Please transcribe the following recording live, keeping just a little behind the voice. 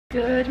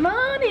Good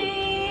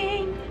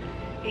morning!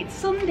 It's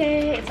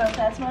Sunday, it's our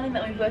first morning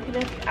that we've worked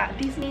at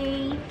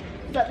Disney.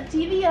 We've got the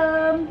TV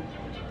on.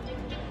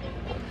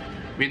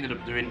 We ended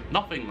up doing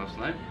nothing last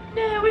night.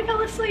 No, we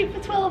fell asleep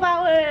for 12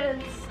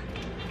 hours.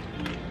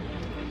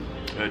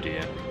 Oh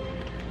dear.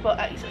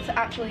 But it's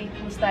actually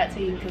plus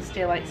 13 because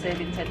daylight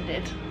savings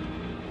ended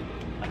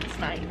last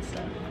night,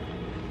 so.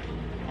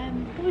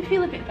 But we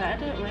feel a bit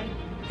better, don't we?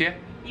 Yeah.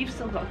 You've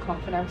still got a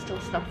cough and I'm still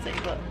snotty,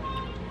 but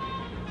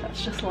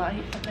that's just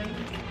life, I think.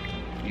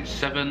 It's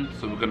 7,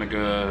 so we're gonna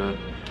go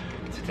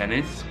to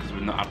Denny's because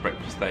we've not had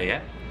breakfast there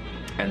yet.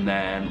 And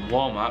then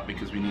Walmart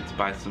because we need to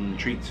buy some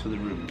treats for the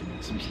room,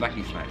 some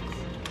snacky snacks.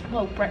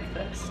 Well,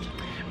 breakfast.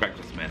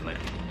 Breakfast mainly.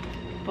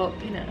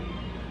 But, you know,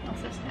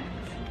 also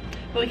snacks.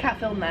 But we can't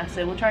film there,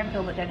 so we'll try and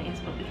film at Denny's,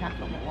 but we can't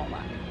film at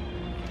Walmart.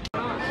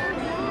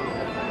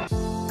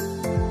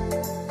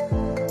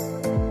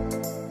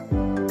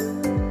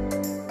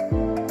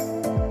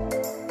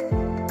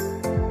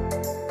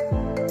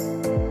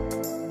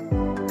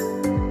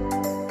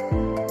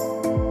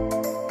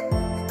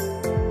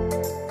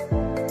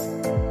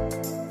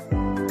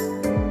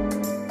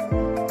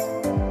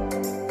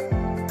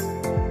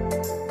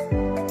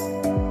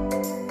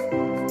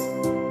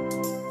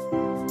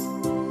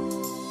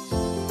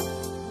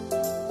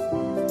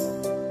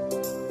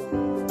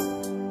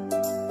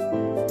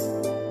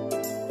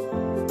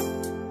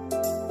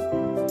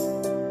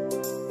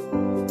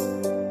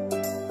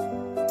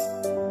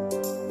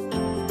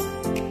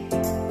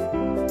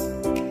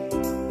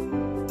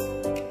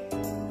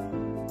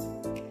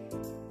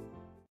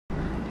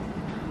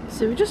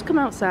 So we've just come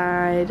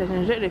outside, and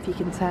I don't know if you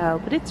can tell,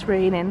 but it's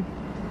raining.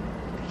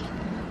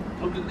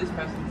 Look at this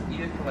person's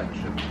ear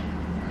collection.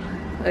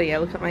 Oh yeah,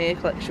 look at my ear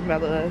collection, by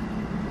the way.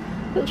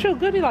 Looks real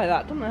goody like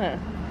that, doesn't it?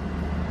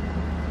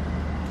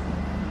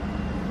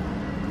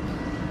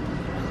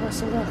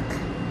 Closer look.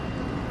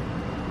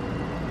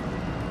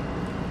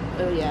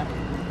 Oh yeah.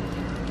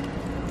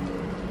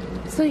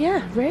 So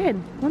yeah,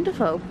 rain.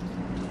 Wonderful.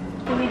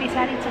 So we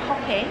decided to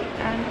hop in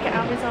and get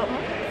our resort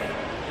months.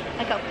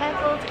 I got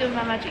purple to go with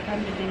my magic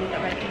hand and then we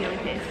got red to go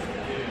with this.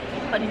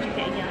 What did you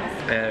get in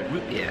yours?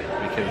 Root beer,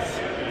 because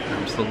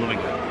I'm still loving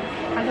it.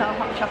 I got a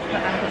hot chocolate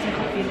and I got some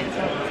coffee in it,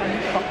 so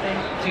I'm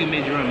coffee. So you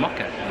made your own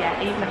mocha?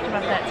 Yeah, even after my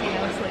 13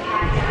 hours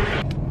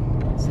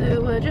sleep.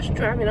 So we're just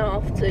driving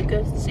off to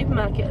go to the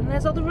supermarket and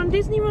there's all the Run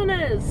Disney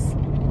runners.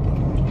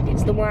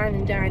 It's the wine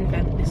and dine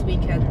event this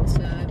weekend,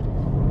 so...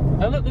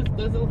 Oh look,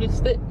 there's Elvis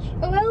Stitch.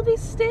 Oh, Elvis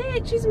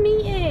Stitch is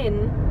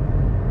meeting!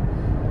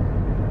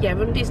 Yeah,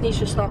 Run Disney's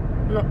just not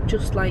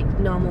just like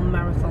normal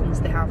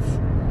marathons, they have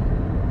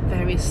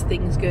various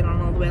things going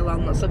on all the way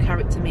along, lots of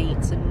character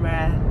meets and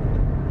rare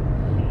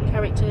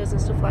characters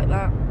and stuff like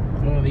that.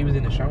 Oh, he was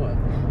in the shower.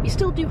 You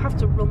still do have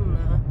to run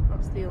though,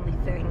 that's the only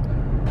thing.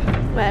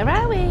 Where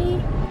are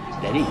we?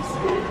 Denny's.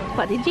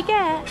 What did you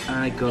get?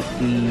 I got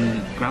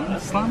the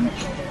Grand Slam,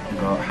 I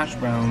got hash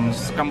browns,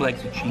 scrambled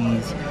eggs with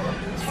cheese,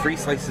 3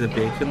 slices of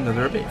bacon, though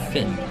they're a bit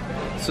thin,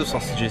 so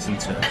sausages and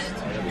toast,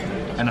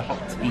 and a hot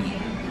tea.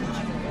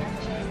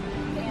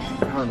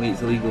 Apparently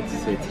it's illegal to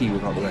say tea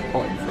without the word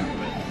hot in front of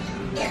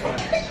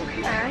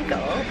it. I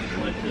got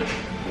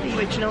the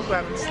original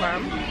Grand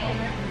Slam.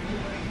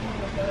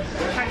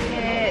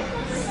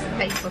 Packets,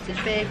 baked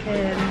sausage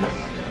bacon.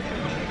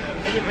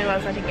 I didn't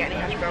realise I didn't get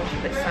any hash browns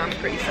for this, so I'm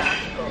pretty sad,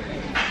 but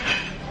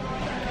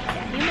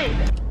yeah, you made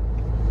it.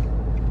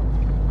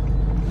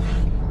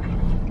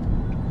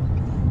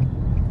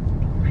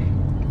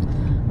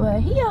 We're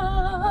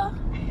here!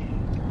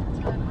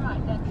 Turn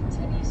right, then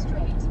continue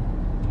straight.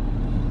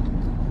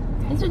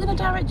 Is it going to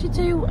direct you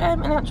to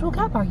an actual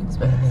car parking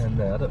space?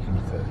 No, I don't think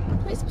so.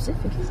 It's quite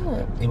specific, isn't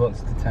it? He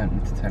wants to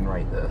turn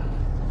right there.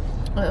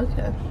 Oh,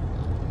 okay.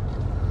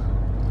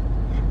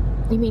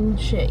 You mean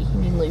she? You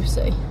mean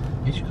Lucy?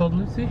 Is she called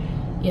Lucy?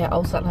 Yeah,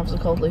 all sat-navs are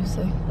called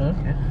Lucy.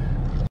 Okay.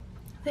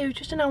 So we're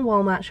just in our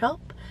Walmart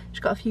shop.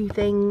 Just got a few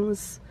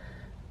things.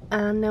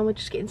 And now we're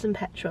just getting some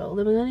petrol.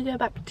 Then we're going to go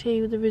back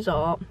to the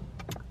resort.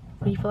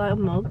 Refill our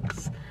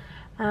mugs.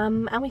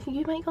 And we think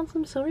we might go on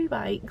some Surrey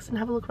bikes and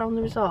have a look around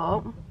the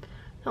resort.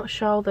 Not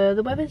sure though,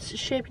 the weather's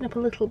shaping up a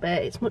little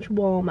bit, it's much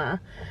warmer,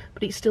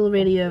 but it's still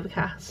really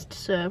overcast,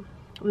 so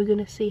we're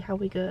gonna see how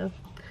we go.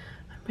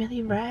 I'm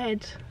really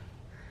red.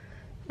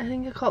 I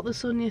think I caught the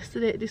sun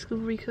yesterday at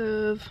Discovery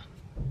Cove,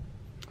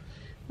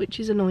 which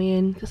is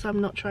annoying because I'm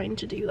not trying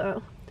to do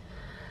that.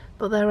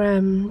 But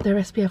their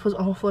SPF was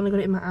awful and I got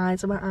it in my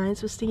eyes and my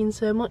eyes were stinging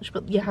so much,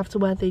 but you have to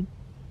wear the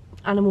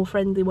animal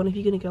friendly one if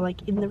you're gonna go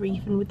like in the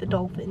reef and with the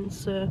dolphins,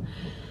 so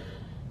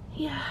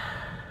yeah.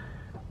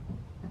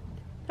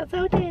 That's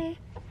our day.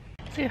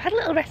 So we've had a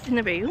little rest in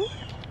the room.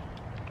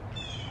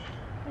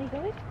 Where are you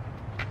going?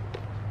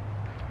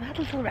 We had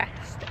a little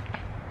rest.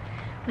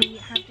 We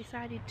have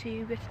decided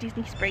to go to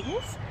Disney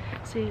Springs.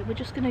 So we're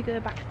just going to go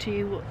back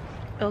to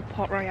Old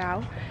Port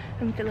Royale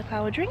and fill up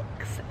our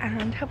drinks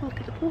and have a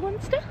look at the pool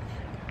and stuff.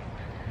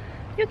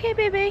 You okay,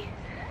 baby?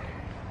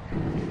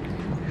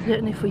 I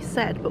don't know if we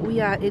said, but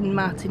we are in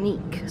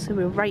Martinique. So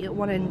we're right at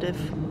one end of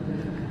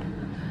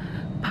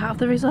part of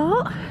the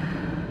resort.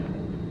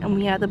 And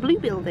we are the blue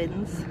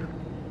buildings.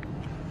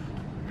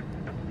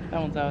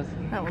 That one's ours.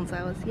 That one's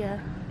ours, yeah.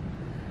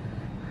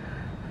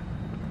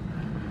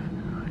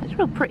 It's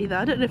real pretty though.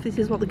 I don't know if this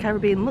is what the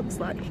Caribbean looks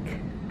like,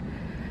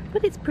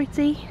 but it's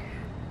pretty.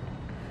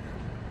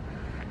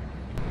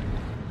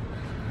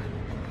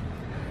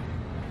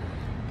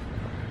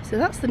 So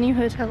that's the new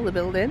hotel they're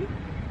building.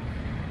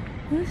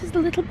 And this is the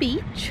little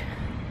beach.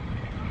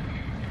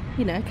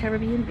 You know,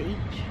 Caribbean beach.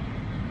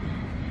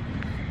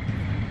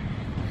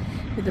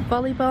 With the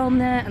volleyball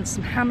net and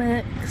some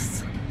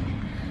hammocks.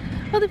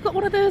 Oh, they've got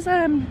one of those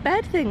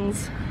bed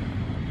things.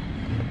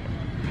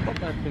 What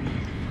bed thing?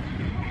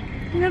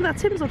 You know that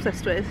Tim's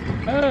obsessed with?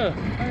 Oh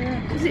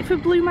yeah. Is it for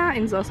Blue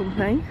Mountains or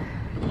something?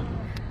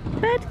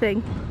 Bed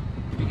thing.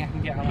 You think I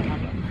can get out of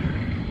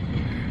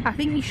hammock? I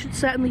think you should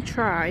certainly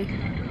try.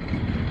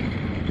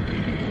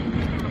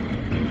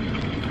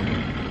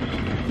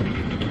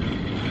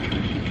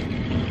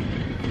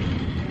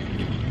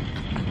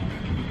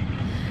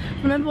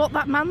 Remember what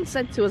that man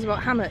said to us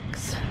about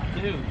hammocks? I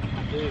do.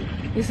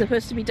 You're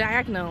supposed to be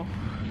diagonal.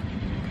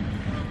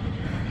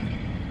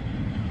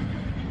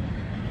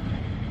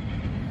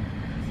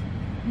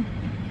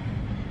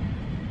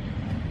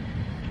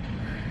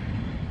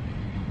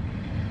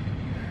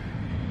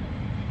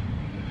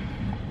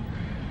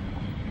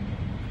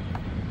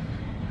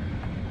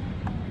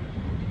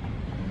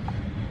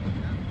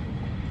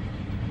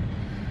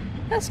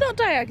 That's not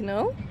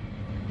diagonal.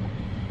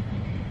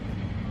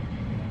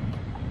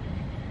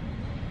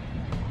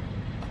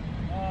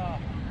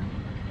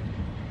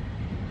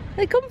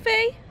 They're comfy.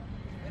 Very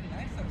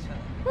nice actually.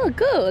 Oh,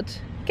 good.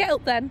 Get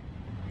up then.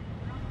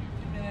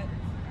 2 minutes.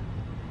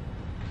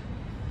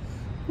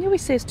 He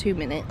always says 2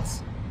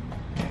 minutes.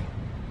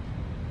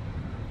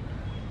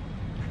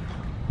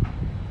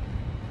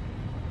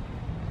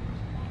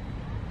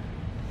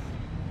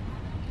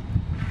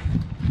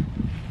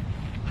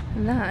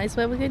 And that is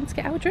where we're going to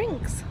get our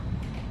drinks.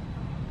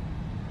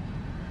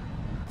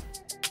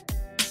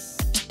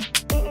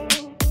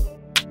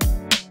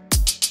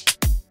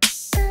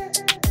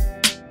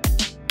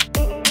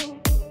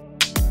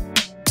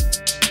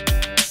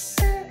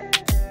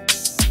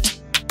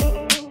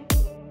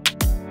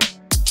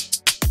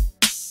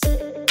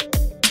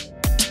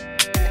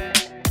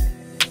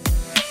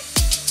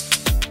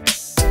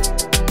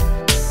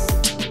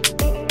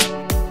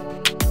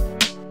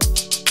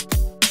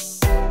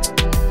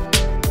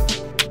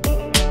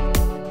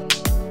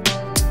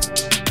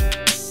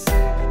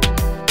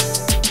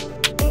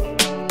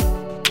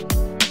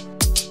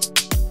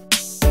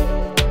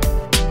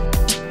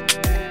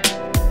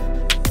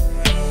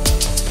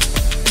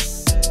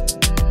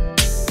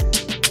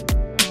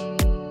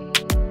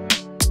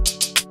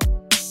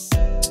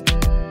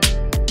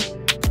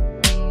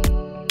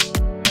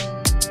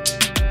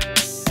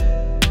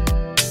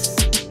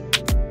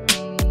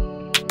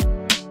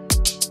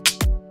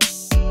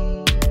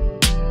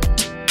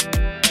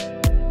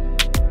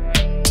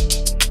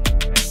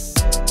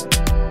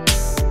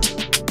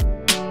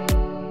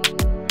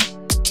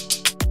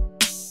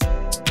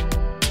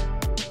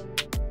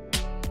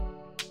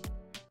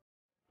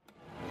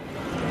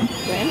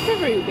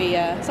 Ruby,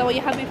 is that what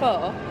you had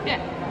before?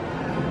 Yeah.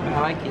 I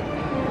like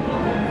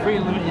it. Free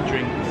unlimited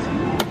drinks.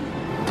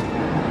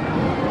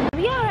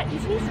 We are at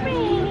Disney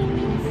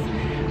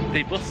Springs.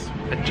 The bus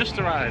had just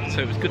arrived,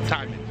 so it was good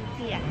timing.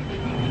 Yeah.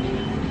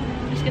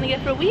 Just gonna go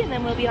for a wee and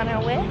then we'll be on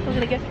our way. We're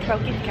gonna go for a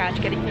gift card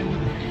to get it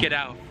from Get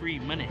our free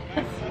money.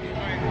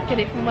 get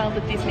it from Walt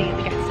Disney and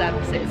the guest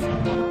services.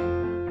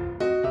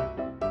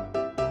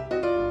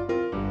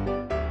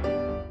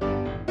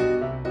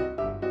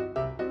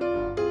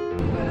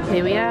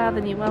 Here we are,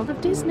 the new world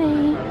of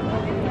Disney.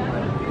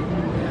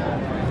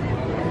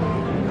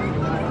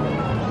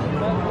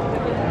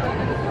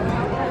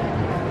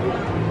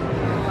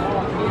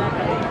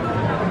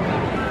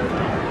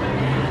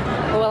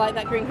 Oh, I like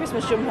that green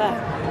Christmas jumper.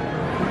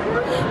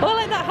 Oh, I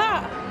like that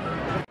hat.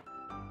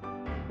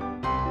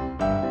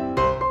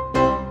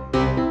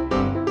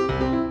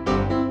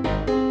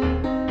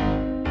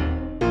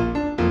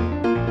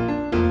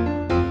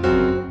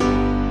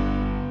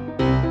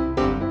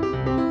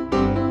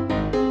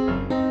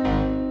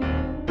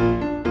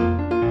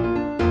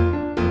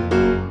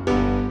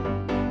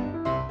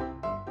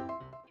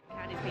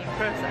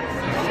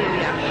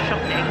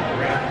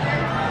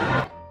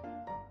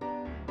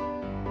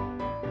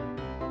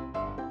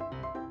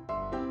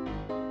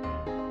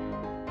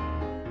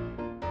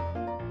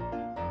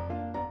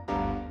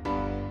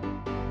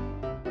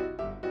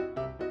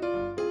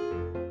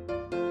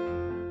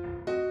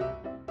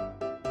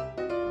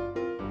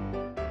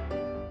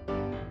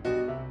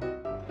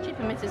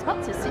 For Mrs.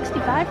 Potts is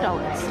 $65.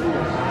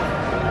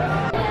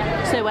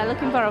 So we're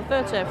looking for a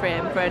photo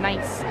frame for a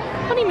nice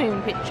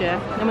honeymoon picture,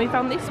 and we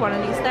found this one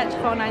and it's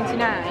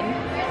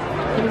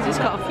 $34.99 because it's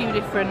got a few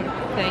different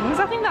things.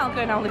 I think that'll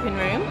go in our living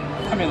room.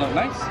 I mean, look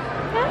nice.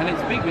 Yeah. And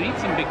it's big, we need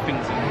some big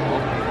things in the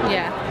wall.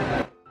 Yeah.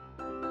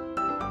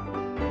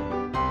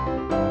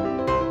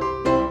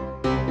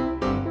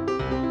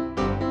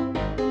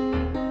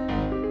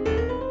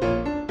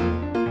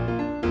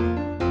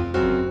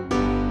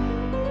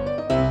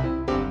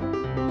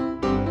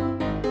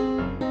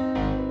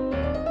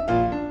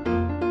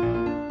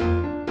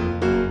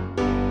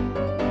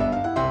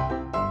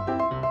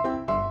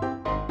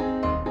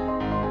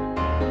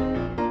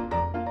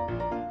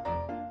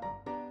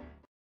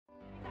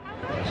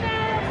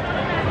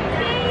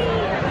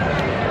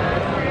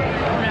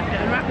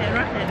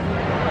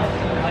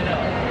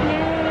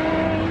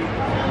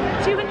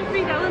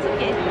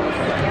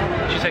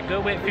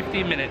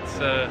 15 minutes.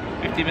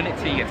 15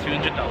 minutes and you get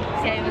 $200.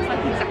 Yeah, it was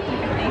like exactly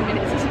 15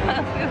 minutes as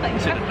well. Like,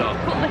 Should have done.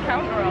 pull the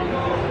counter on.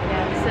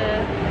 Yeah, so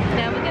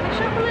now we're going to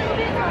shop a little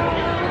bit more.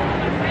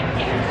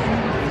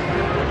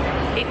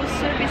 It was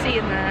so busy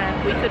in there,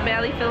 we could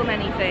barely film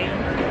anything.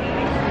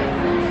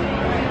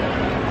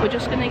 We're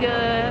just going to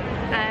go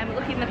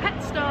look in the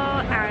pet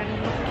store and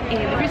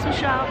look in the Christmas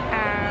shop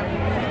and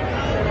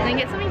then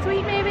get something to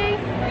eat maybe.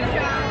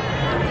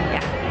 Yeah.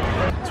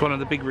 It's one of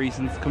the big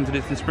reasons to come to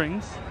Disney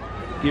Springs,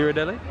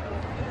 Ghirardelli.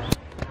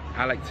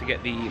 I like to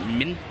get the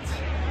mint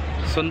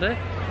sundae.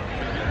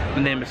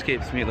 The name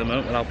escapes me at the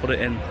moment, and I'll put it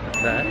in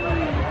there.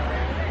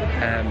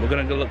 We're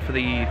gonna go look for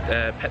the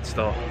pet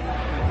store.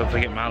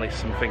 Hopefully get Marley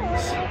some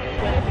things.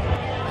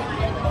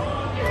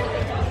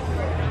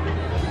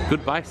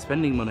 Goodbye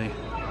spending money.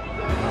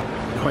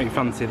 Quite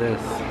fancy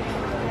this,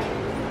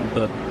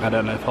 but I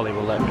don't know if Holly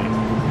will let me.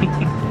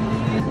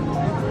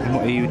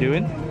 What are you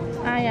doing?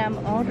 I am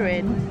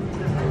ordering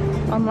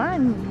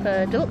online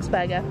for deluxe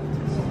burger.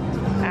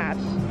 Add.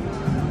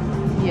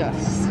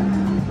 Yes.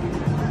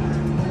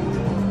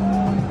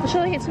 But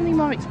shall I get something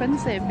more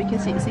expensive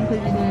because it's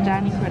included in a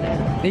dining credit?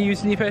 Are you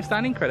using your first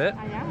dining credit?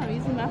 I am, I'm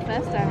using my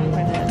first dining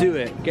credit. Do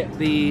it. Get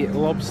the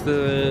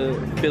lobster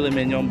filet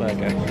mignon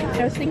burger.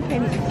 I was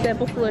thinking the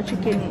buffalo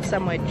chicken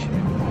sandwich.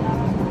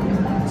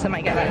 So I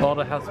might get that.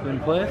 Order has been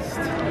placed.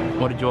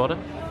 What did you order?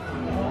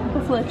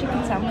 Buffalo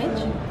chicken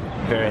sandwich.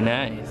 Very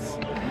nice.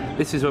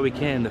 This is where we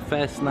came the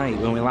first night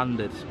when we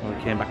landed, when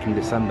we came back in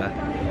December.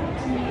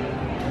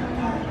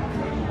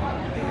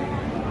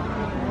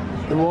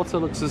 The water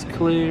looks as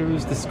clear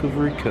as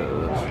Discovery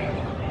Cove.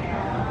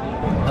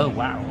 Oh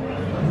wow.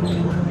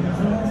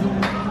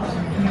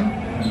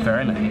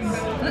 Very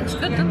nice. Looks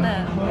good, doesn't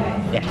it?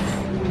 Yes.